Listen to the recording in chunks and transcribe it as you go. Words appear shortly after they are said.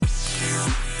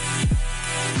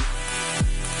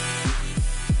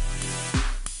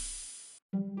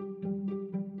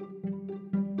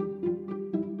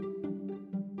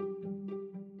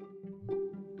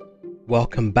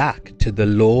welcome back to the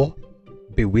Law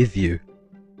Be With You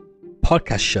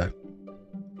podcast show.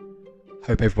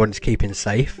 Hope everyone's keeping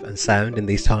safe and sound in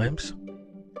these times.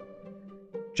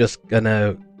 Just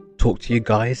gonna talk to you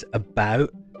guys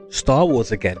about Star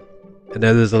Wars again. I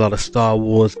know there's a lot of Star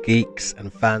Wars geeks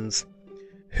and fans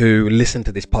who listen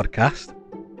to this podcast.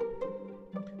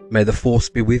 May the Force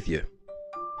be with you.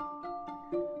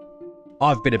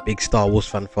 I've been a big Star Wars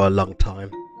fan for a long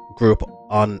time. Grew up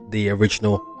on the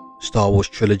original Star Wars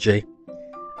trilogy.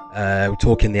 We're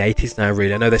talking the 80s now,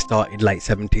 really. I know they started late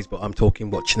 70s, but I'm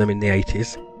talking watching them in the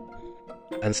 80s.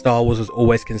 And Star Wars was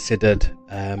always considered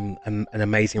an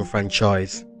amazing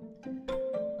franchise.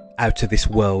 Out of this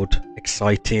world,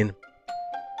 exciting,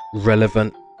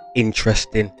 relevant,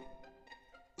 interesting,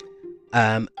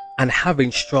 and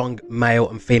having strong male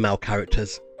and female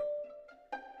characters.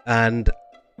 And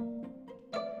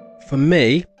for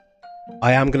me,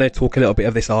 I am going to talk a little bit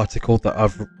of this article that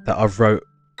I've wrote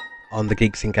on the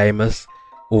Geeks and Gamers,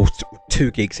 or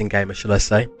two Geeks and Gamers, shall I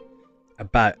say,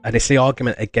 about, and it's the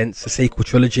argument against the sequel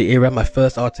trilogy era. My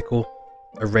first article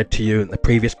I read to you in the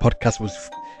previous podcast was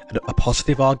a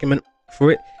positive argument for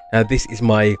it. Now this is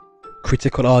my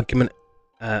critical argument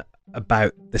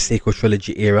about the sequel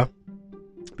trilogy era.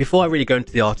 Before I really go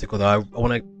into the article, though, I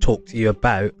want to talk to you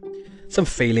about some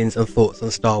feelings and thoughts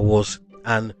on Star Wars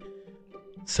and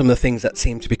some of the things that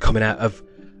seem to be coming out of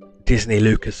Disney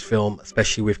Lucasfilm,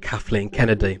 especially with Kathleen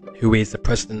Kennedy, who is the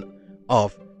president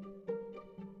of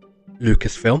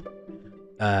Lucasfilm.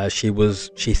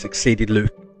 She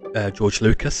succeeded George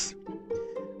Lucas,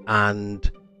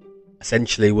 and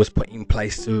essentially was put in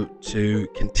place to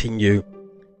continue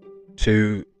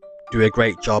to do a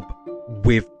great job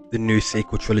with the new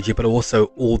sequel trilogy, but also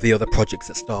all the other projects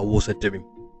that Star Wars are doing.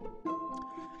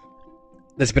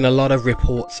 There's been a lot of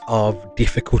reports of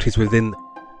difficulties within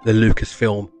the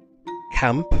Lucasfilm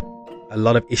camp, a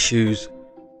lot of issues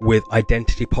with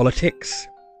identity politics,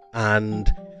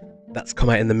 and that's come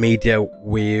out in the media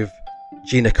with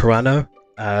Gina Carano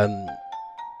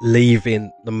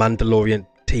leaving the Mandalorian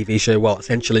TV show. Well,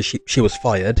 essentially she was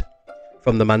fired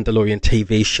from the Mandalorian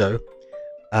TV show,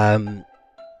 and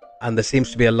there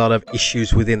seems to be a lot of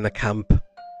issues within the camp.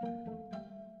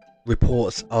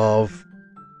 Reports of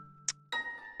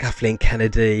Kathleen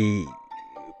Kennedy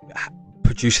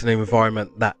producing an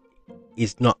environment that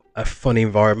is not a fun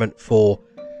environment for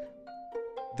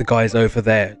the guys over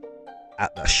there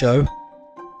at that show.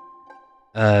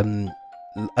 A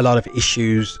lot of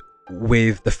issues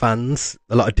with the fans,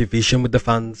 a lot of division with the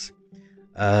fans,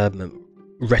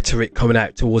 rhetoric coming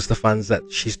out towards the fans that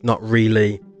she's not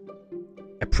really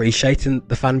appreciating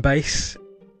the fan base.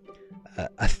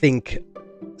 I think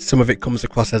some of it comes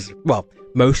across as, well,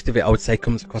 most of it I would say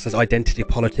comes across as identity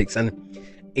politics, and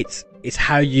it's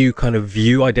how you kind of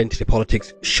view identity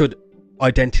politics. Should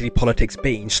identity politics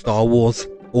be in Star Wars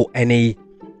or any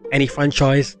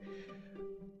franchise?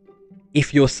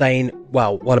 If you're saying,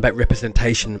 well, what about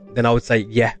representation, then I would say,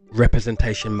 yeah,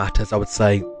 representation matters. I would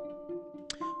say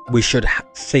we should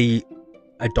see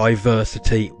a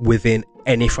diversity within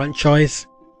any franchise.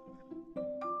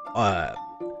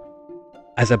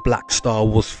 As a black Star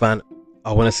Wars fan,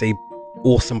 I want to see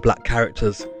awesome black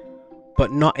characters,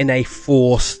 but not in a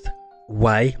forced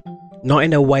way, not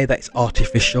in a way that's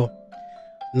artificial,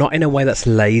 not in a way that's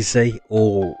lazy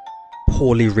or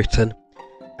poorly written,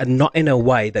 and not in a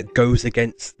way that goes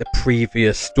against the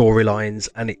previous storylines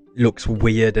and it looks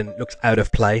weird and looks out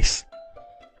of place.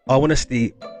 I want to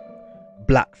see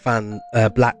black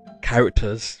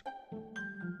characters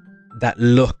that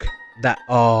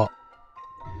are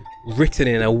written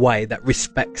in a way that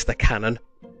respects the canon,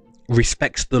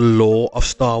 respects the lore of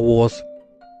Star Wars,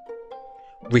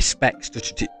 respects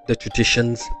the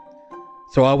traditions.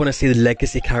 So I want to see the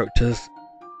legacy characters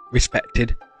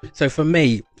respected. So for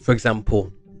me, for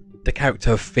example, the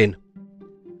character of Finn,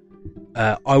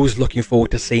 I was looking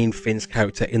forward to seeing Finn's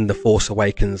character in The Force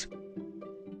Awakens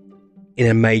in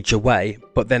a major way,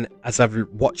 but then as I've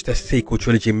watched the sequel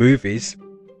trilogy movies,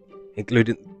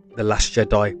 including The Last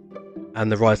Jedi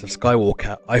and The Rise of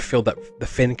Skywalker, I feel that the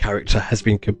Finn character has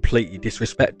been completely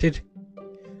disrespected.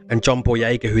 And John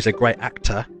Boyega, who's a great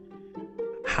actor,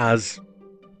 has,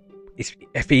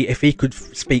 if he could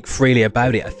speak freely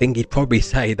about it, I think he'd probably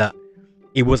say that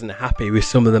he wasn't happy with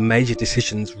some of the major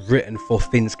decisions written for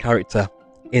Finn's character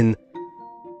in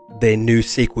their new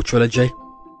sequel trilogy.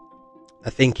 I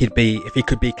think he'd be, if he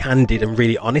could be candid and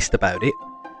really honest about it,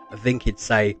 I think he'd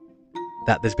say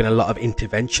that there's been a lot of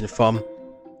intervention from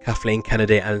Kathleen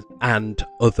Kennedy and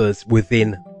others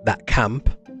within that camp,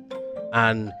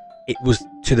 and it was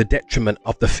to the detriment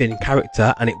of the Finn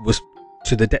character, and it was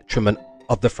to the detriment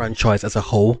of the franchise as a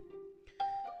whole.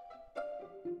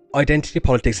 identity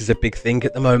politics is a big thing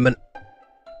at the moment.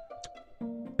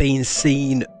 Being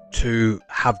seen to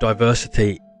have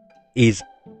diversity is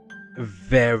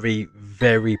very,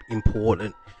 very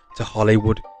important to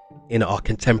Hollywood in our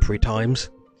contemporary times,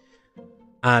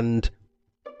 and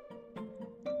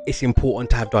it's important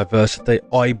to have diversity.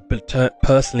 I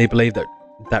personally believe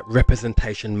that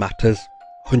representation matters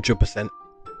 100%.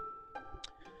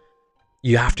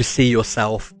 You have to see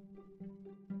yourself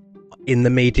in the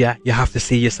media, you have to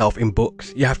see yourself in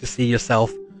books, you have to see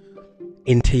yourself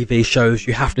in TV shows,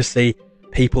 you have to see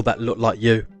people that look like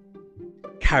you,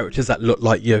 characters that look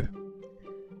like you,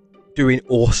 doing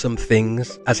awesome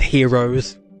things as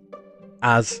heroes,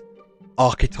 as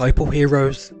archetypal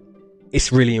heroes.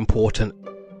 It's really important.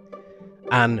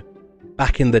 And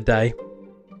back in the day,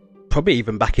 probably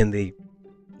even back in the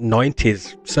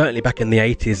 90s, certainly back in the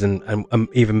 80s and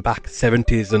even back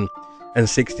 70s and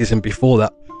 60s and before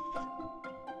that,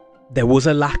 there was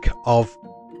a lack of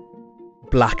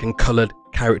black and coloured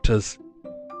characters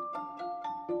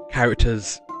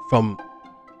from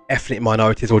ethnic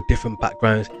minorities or different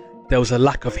backgrounds. There was a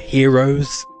lack of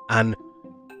heroes and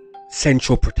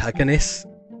central protagonists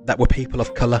that were people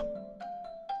of colour,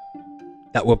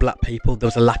 that were black people. There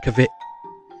was a lack of it.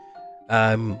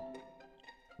 I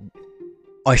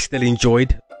still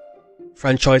enjoyed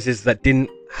franchises that didn't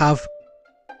have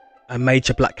a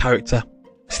major black character.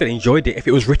 I still enjoyed it. If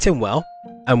it was written well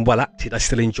and well acted, I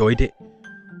still enjoyed it.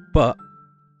 But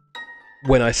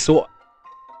when I saw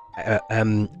a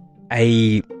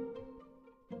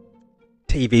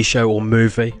TV show or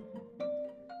movie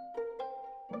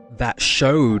that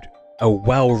showed a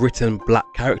well-written black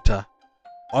character,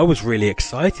 I was really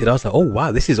excited. I was like, oh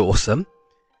wow, this is awesome.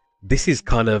 This is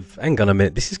kind of, hang on a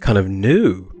minute, this is kind of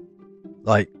new.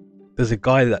 Like, there's a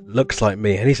guy that looks like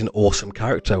me and he's an awesome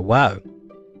character. Wow.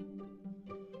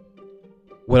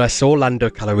 When I saw Lando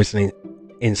Calrissian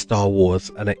in Star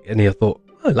Wars and I thought,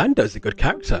 oh, Lando's a good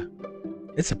character.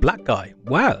 It's a black guy.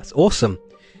 Wow, that's awesome.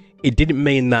 It didn't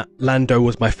mean that Lando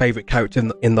was my favourite character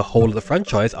in the whole of the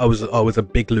franchise. I was a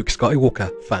big Luke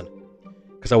Skywalker fan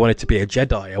because I wanted to be a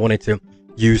Jedi. I wanted to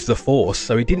use the Force.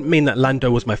 So it didn't mean that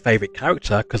Lando was my favourite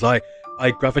character, because I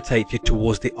gravitated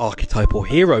towards the archetypal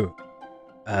hero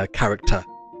character.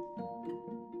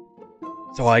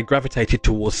 So I gravitated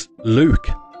towards Luke.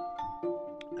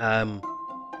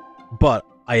 But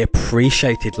I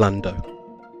appreciated Lando.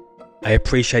 I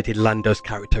appreciated Lando's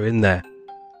character in there.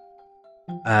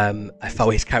 I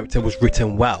felt his character was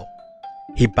written well.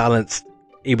 He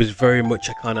was very much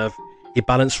he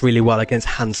balanced really well against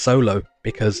Han Solo,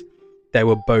 because they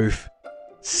were both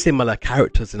similar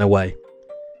characters in a way.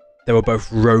 They were both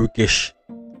roguish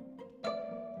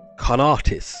con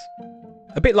artists.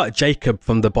 A bit like Jacob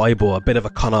from the Bible, a bit of a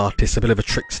con artist, a bit of a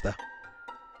trickster.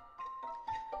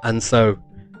 And so,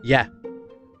 yeah,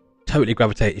 totally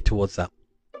gravitated towards that.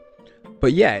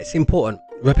 But yeah, it's important.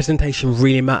 Representation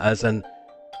really matters, and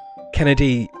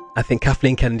I think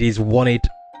Kathleen Kennedy's wanted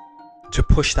to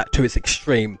push that to its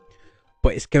extreme,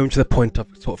 but it's going to the point of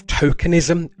sort of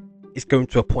tokenism. It's going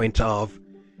to a point of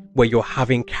where you're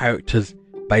having characters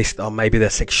based on maybe their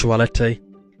sexuality,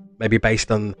 maybe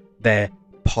based on their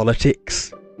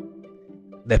politics,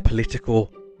 their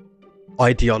political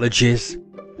ideologies,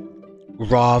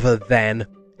 rather than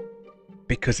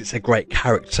because it's a great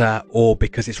character or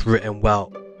because it's written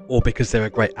well or because they're a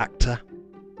great actor.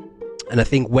 And I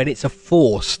think when it's a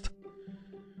forced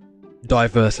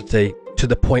diversity to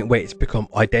the point where it's become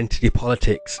identity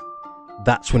politics,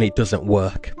 that's when it doesn't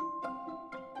work.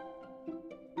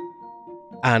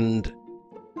 And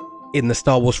in the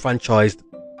Star Wars franchise,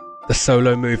 the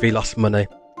Solo movie lost money.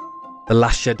 The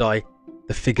Last Jedi,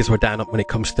 the figures were down when it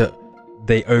comes to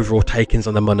the overall takings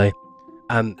on the money.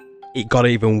 And it got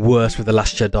even worse with The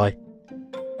Last Jedi.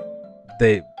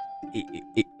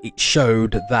 It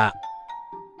showed that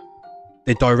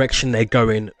the direction they're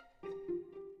going,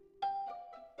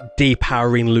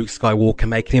 depowering Luke Skywalker,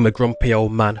 making him a grumpy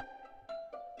old man,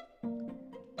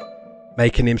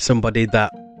 making him somebody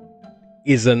that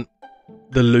isn't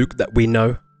the Luke that we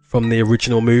know from the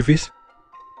original movies,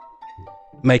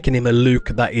 making him a Luke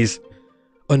that is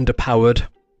underpowered,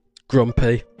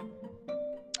 grumpy,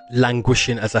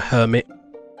 languishing as a hermit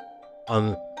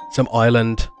on some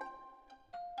island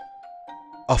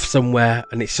off somewhere.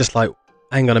 And it's just like,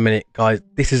 hang on a minute, guys,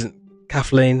 this isn't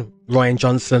Kathleen, Rian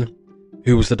Johnson,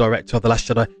 who was the director of The Last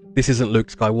Jedi. This isn't Luke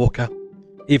Skywalker.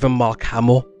 Even Mark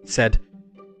Hamill said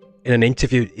in an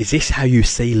interview, is this how you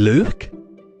see Luke?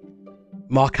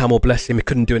 Mark Hamill, bless him, he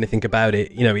couldn't do anything about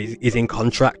it. You know, he's in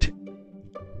contract.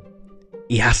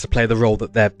 He has to play the role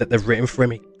that they've written for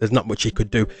him. There's not much he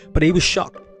could do. But he was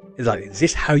shocked. He's like, is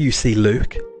this how you see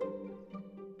Luke?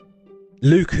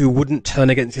 Luke, who wouldn't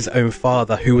turn against his own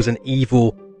father, who was an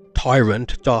evil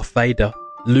tyrant, Darth Vader.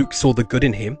 Luke saw the good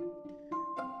in him,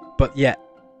 but yet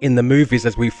in the movies,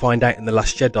 as we find out in The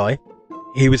Last Jedi,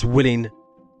 he was willing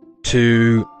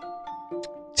to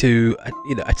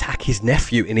attack his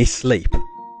nephew in his sleep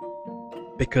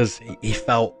because he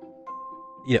felt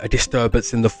a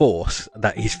disturbance in the Force,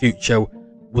 that his future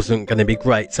wasn't going to be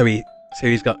great. So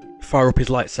he's got fire up his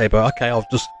lightsaber. Okay, I'll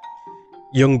just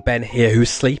young Ben here, who's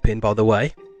sleeping, by the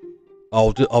way.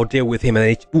 I'll deal with him,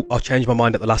 and then I'll change my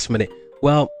mind at the last minute.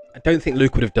 Well, I don't think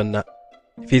Luke would have done that.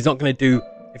 If he's not going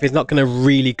to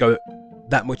really go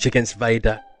that much against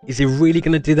Vader, is he really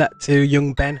going to do that to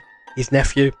young Ben, his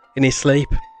nephew, in his sleep?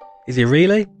 Is he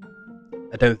really?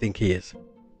 I don't think he is.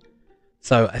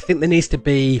 So I think there needs to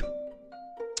be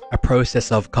a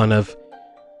process of kind of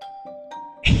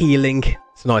healing.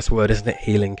 It's a nice word, isn't it?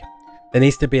 Healing. There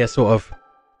needs to be a sort of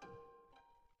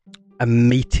a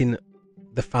meeting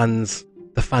the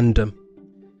fandom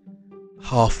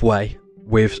halfway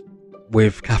with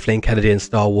Kathleen Kennedy and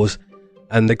Star Wars,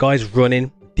 and the guys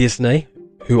running Disney,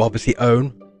 who obviously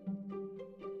own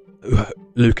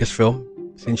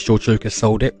Lucasfilm since George Lucas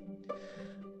sold it.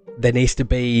 There needs to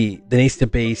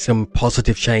be some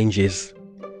positive changes.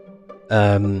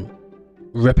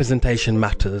 Representation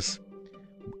matters.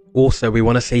 Also, we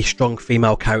want to see strong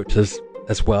female characters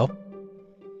as well.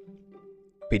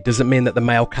 But it doesn't mean that the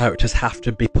male characters have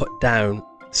to be put down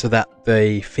so that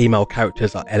the female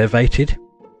characters are elevated.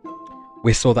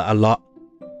 We saw that a lot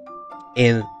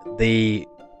in The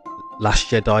Last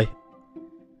Jedi.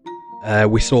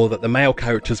 We saw that the male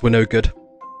characters were no good.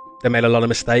 They made a lot of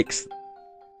mistakes.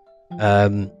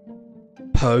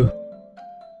 Poe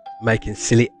making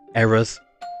silly errors,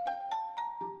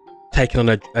 taking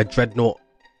on a dreadnought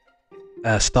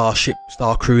star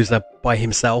cruiser by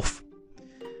himself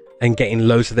and getting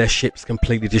loads of their ships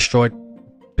completely destroyed.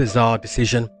 Bizarre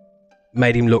decision,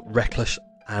 made him look reckless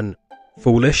and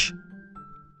foolish.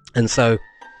 And so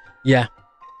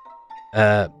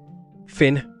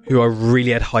Finn, who I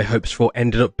really had high hopes for,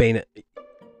 ended up being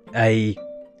a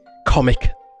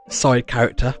comic side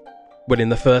character, when in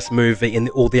the first movie, in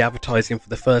all the advertising for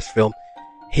the first film,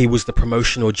 he was the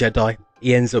promotional Jedi.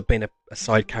 He ends up being a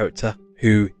side character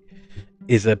who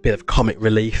is a bit of comic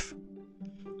relief.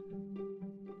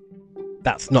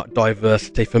 That's not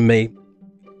diversity for me.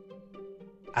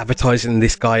 Advertising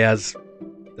this guy as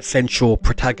the central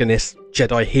protagonist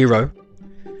Jedi hero,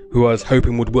 who I was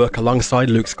hoping would work alongside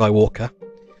Luke Skywalker,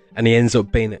 and he ends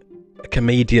up being a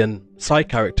comedian side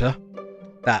character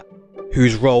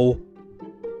whose role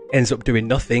ends up doing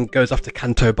nothing, goes off to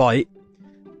Canto Bight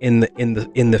in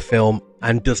the film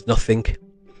and does nothing.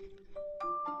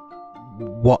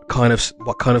 What kind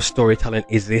of storytelling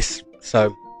is this?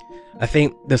 So I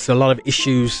think there's a lot of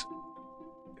issues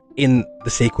in the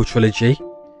sequel trilogy,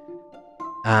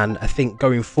 and I think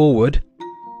going forward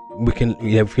we can,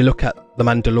 if we look at The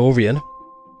Mandalorian,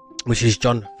 which is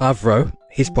Jon Favreau,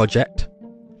 his project,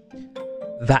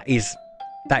 that is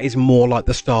more like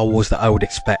the Star Wars that I would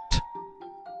expect.